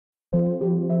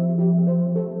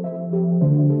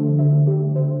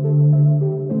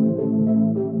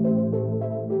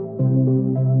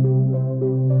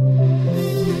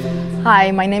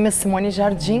Hi, my name is Simone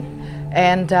Jardim,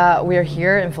 and we are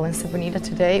here in Valencia Bonita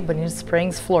today, Bonita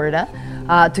Springs, Florida,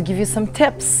 to give you some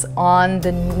tips on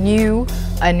the new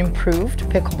and improved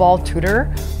pickleball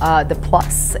tutor, the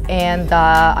Plus. And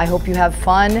I hope you have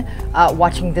fun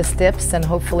watching these tips and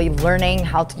hopefully learning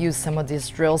how to use some of these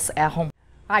drills at home.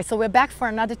 All right, so we're back for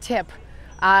another tip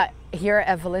here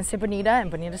at Valencia Bonita and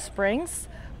Bonita Springs.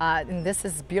 And this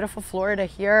is beautiful Florida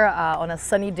here on a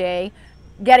sunny day.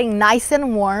 Getting nice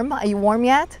and warm. Are you warm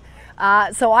yet?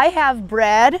 So I have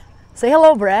Brad. Say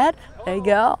hello, Brad. There you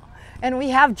go. And we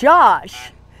have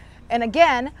Josh. And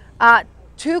again,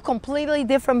 two completely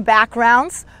different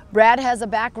backgrounds. Brad has a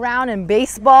background in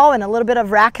baseball and a little bit of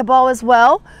racquetball as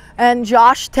well. And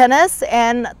Josh, tennis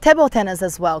and table tennis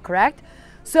as well, correct?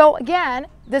 So again,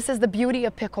 this is the beauty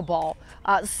of pickleball.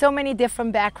 So many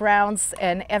different backgrounds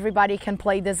and everybody can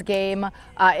play this game.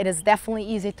 It is definitely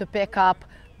easy to pick up.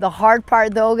 The hard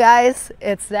part though, guys,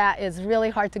 it's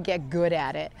really hard to get good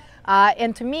at it.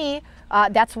 And to me,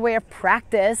 that's where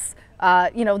practice,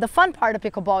 the fun part of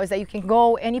pickleball is that you can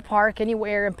go any park,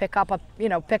 anywhere and pick up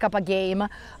a game.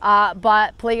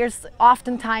 But players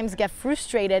oftentimes get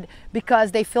frustrated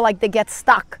because they feel like they get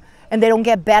stuck and they don't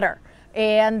get better.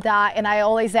 And I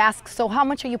always ask, so how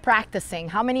much are you practicing?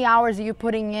 How many hours are you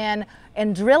putting in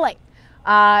and drilling?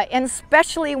 And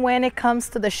especially when it comes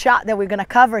to the shot that we're going to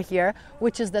cover here,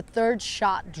 which is the third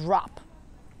shot drop.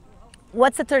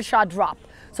 What's the third shot drop?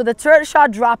 So the third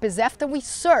shot drop is after we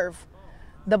serve,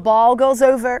 the ball goes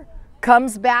over,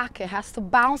 comes back, it has to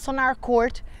bounce on our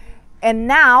court, and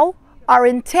now our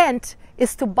intent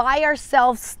is to buy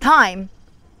ourselves time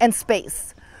and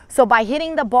space. So by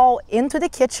hitting the ball into the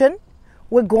kitchen,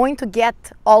 we're going to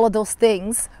get all of those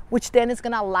things, which then is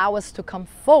going to allow us to come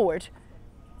forward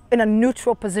in a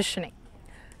neutral positioning.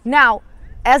 Now,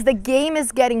 as the game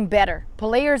is getting better,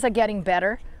 players are getting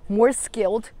better, more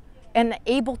skilled, and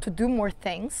able to do more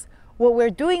things. What we're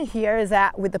doing here is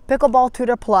that with the Pickleball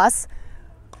Tutor Plus,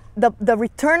 the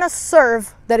return of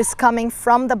serve that is coming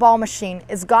from the ball machine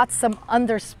has got some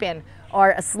underspin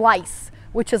or a slice,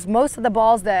 which is most of the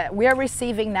balls that we're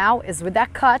receiving now is with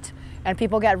that cut, and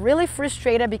people get really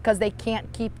frustrated because they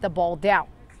can't keep the ball down.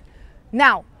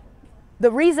 Now, the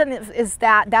reason is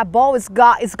that that ball is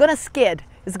gonna skid,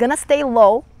 it's gonna stay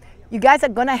low. You guys are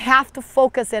gonna have to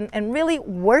focus and really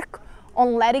work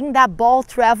on letting that ball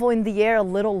travel in the air a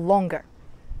little longer.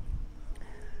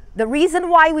 The reason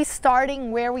why we're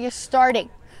starting where we are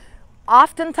starting,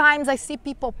 oftentimes I see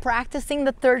people practicing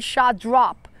the third shot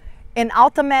drop and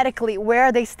automatically, where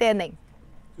are they standing?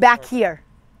 Back here.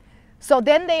 So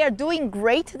then they are doing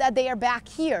great that they are back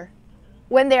here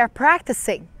when they are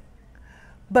practicing.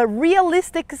 But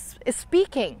realistic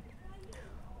speaking,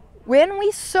 when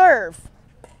we serve,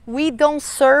 we don't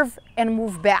serve and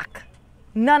move back.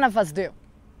 None of us do.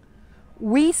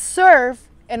 We serve,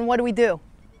 and what do?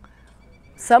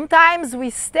 Sometimes we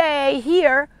stay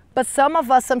here, but some of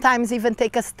us sometimes even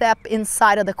take a step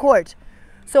inside of the court.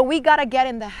 So we gotta get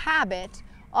in the habit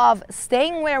of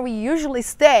staying where we usually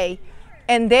stay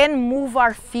and then move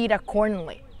our feet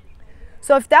accordingly.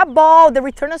 So if that ball, the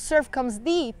return of serve comes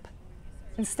deep,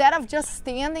 instead of just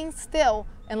standing still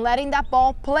and letting that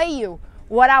ball play you,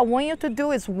 what I want you to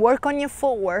do is work on your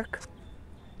footwork,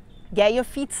 get your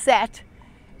feet set,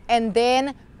 and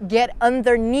then get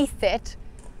underneath it.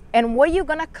 And what you're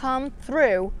gonna come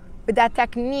through with that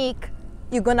technique,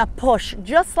 you're gonna push.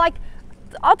 Just like,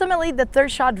 ultimately the third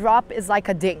shot drop is like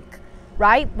a dink,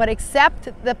 right? But except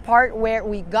the part where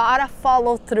we gotta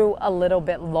follow through a little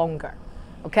bit longer,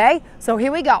 okay? So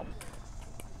here we go.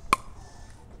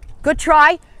 Good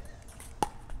try.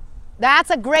 That's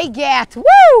a great get.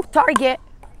 Woo! Target.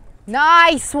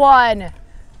 Nice one.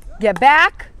 Get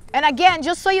back. And again,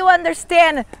 just so you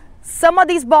understand, some of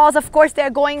these balls, of course,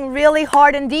 they're going really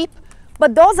hard and deep,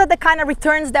 but those are the kind of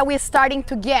returns that we're starting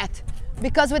to get.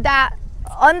 Because with that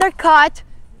undercut,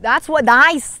 that's what,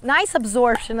 nice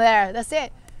absorption there. That's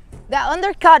it. That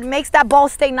undercut makes that ball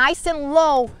stay nice and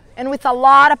low and with a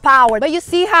lot of power. But you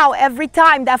see how every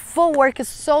time that footwork is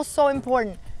so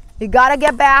important. You gotta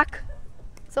get back.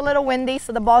 It's a little windy,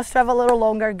 so the balls travel a little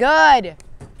longer. Good.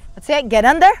 That's it. Get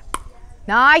under.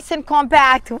 Nice and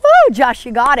compact. Woo, Josh,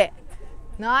 you got it.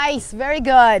 Nice. Very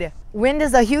good. Wind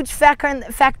is a huge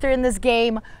factor in this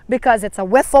game because it's a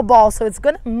wiffle ball, so it's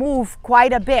gonna move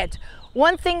quite a bit.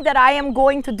 One thing that I am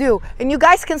going to do, and you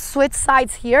guys can switch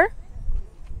sides here.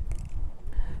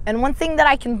 And one thing that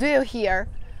I can do here,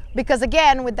 because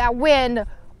again, with that wind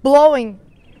blowing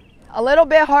a little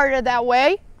bit harder that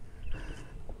way,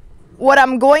 what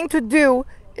I'm going to do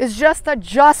is just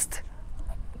adjust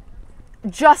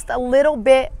a little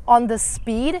bit on the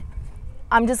speed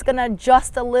I'm just gonna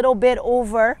adjust a little bit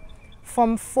over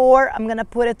from 4. I'm gonna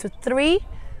put it to 3,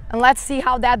 and let's see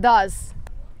how that does.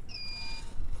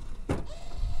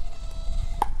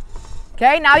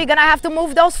 Okay, now you're gonna have to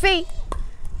move those feet.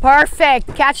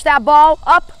 Perfect. Catch that ball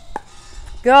up.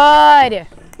 Good.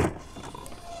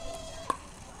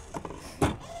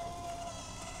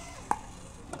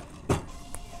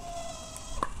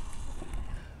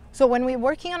 So when we're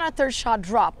working on our third shot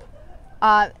drop,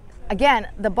 again,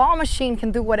 the ball machine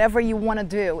can do whatever you want to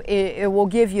do. It will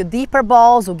give you deeper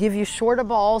balls, will give you shorter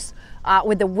balls.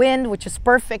 With the wind, which is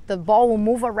perfect, the ball will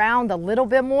move around a little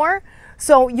bit more.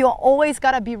 So you always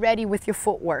got to be ready with your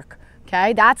footwork.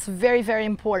 Okay, that's very, very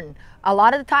important. A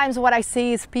lot of the times what I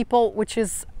see is people, which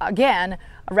is, again,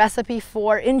 a recipe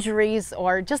for injuries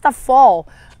or just a fall.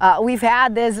 We've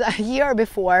had this a year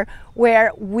before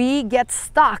where we get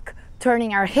stuck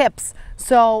turning our hips.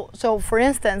 So for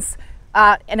instance,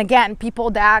 and again, people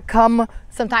that come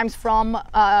sometimes from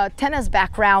a tennis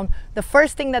background, the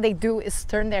first thing that they do is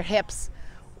turn their hips.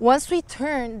 Once we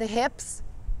turn the hips,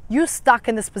 you're stuck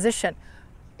in this position.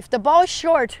 If the ball is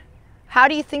short, how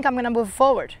do you think I'm gonna move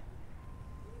forward?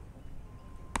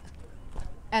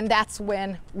 And that's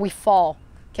when we fall,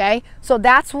 okay? So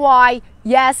that's why,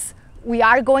 yes, we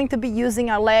are going to be using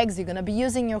our legs, you're gonna be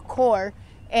using your core,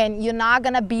 and you're not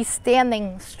gonna be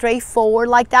standing straight forward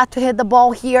like that to hit the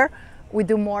ball here. We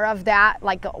do more of that,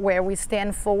 like where we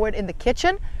stand forward in the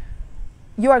kitchen.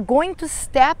 You are going to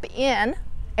step in,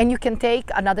 and you can take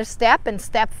another step and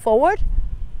step forward.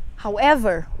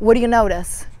 However, what do you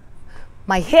notice?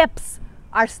 My hips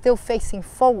are still facing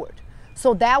forward.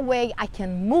 So that way I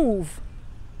can move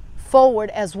forward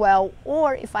as well.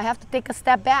 Or if I have to take a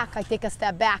step back, I take a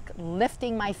step back,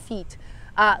 lifting my feet.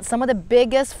 Some of the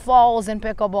biggest falls in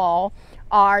pickleball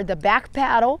are the back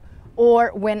paddle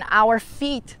or when our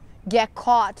feet get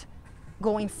caught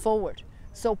going forward.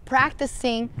 So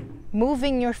practicing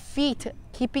moving your feet,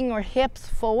 keeping your hips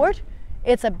forward,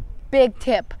 it's a big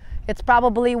tip. It's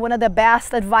probably one of the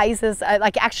best advices,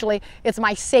 actually it's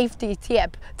my safety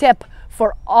tip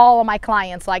for all of my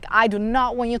clients. Like, I do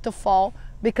not want you to fall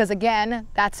because again,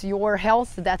 that's your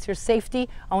health, that's your safety.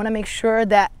 I want to make sure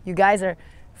that you guys are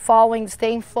following,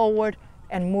 staying forward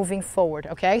and moving forward.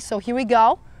 Okay, so here we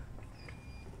go.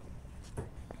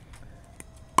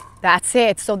 That's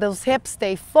it. So those hips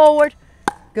stay forward.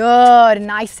 Good,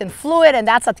 nice and fluid, and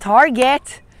that's a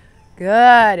target.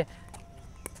 Good.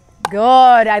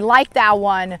 Good, I like that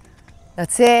one.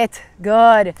 That's it,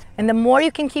 good. And the more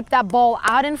you can keep that ball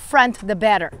out in front, the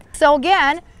better. So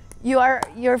again,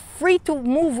 you're free to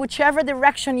move whichever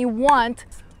direction you want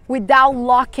without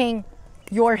locking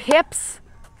your hips,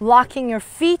 locking your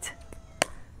feet.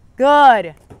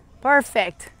 Good,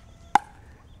 perfect.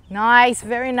 Nice,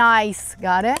 very nice,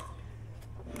 got it?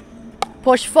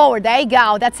 Push forward, there you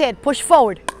go, that's it, push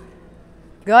forward.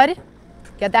 Good,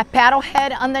 get that paddle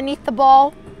head underneath the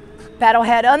ball. Paddle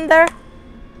head under,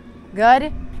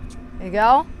 good, there you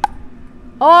go.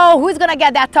 Oh, who's gonna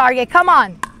get that target, come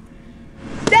on.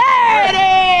 There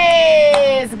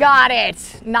it is, got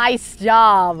it, nice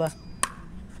job. All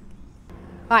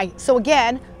right, so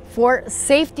again, for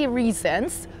safety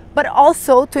reasons, but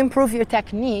also to improve your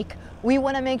technique, we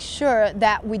wanna make sure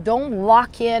that we don't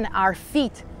lock in our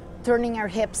feet, turning our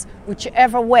hips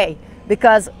whichever way.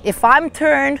 Because if I'm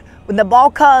turned, when the ball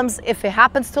comes, if it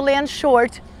happens to land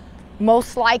short,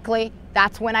 most likely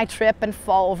that's when I trip and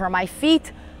fall over my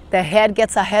feet. The head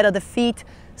gets ahead of the feet.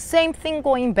 Same thing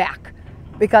going back.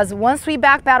 Because once we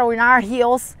back paddle in our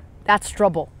heels, that's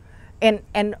trouble. And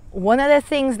one of the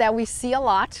things that we see a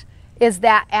lot is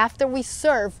that after we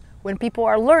serve, when people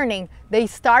are learning, they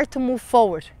start to move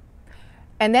forward.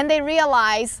 And then they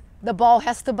realize the ball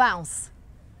has to bounce.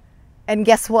 And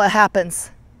guess what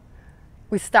happens?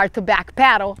 We start to back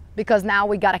paddle because now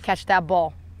we gotta catch that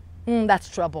ball. That's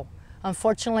trouble.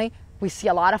 Unfortunately, we see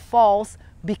a lot of falls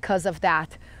because of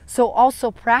that. So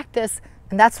also practice,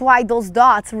 and that's why those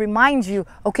dots remind you,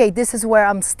 okay, this is where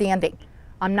I'm standing.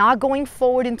 I'm not going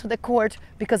forward into the court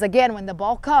because again, when the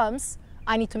ball comes,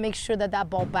 I need to make sure that that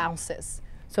ball bounces.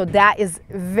 So that is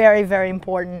very, very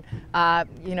important.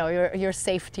 You know, your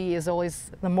safety is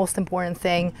always the most important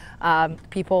thing.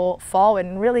 People fall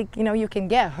and really, you know, you can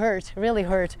get hurt, really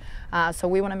hurt. So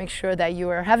we want to make sure that you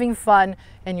are having fun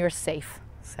and you're safe.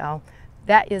 So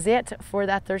that is it for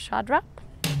that third shot drop.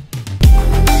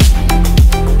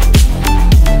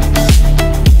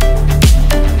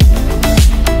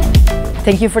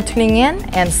 Thank you for tuning in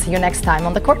and see you next time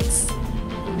on the courts.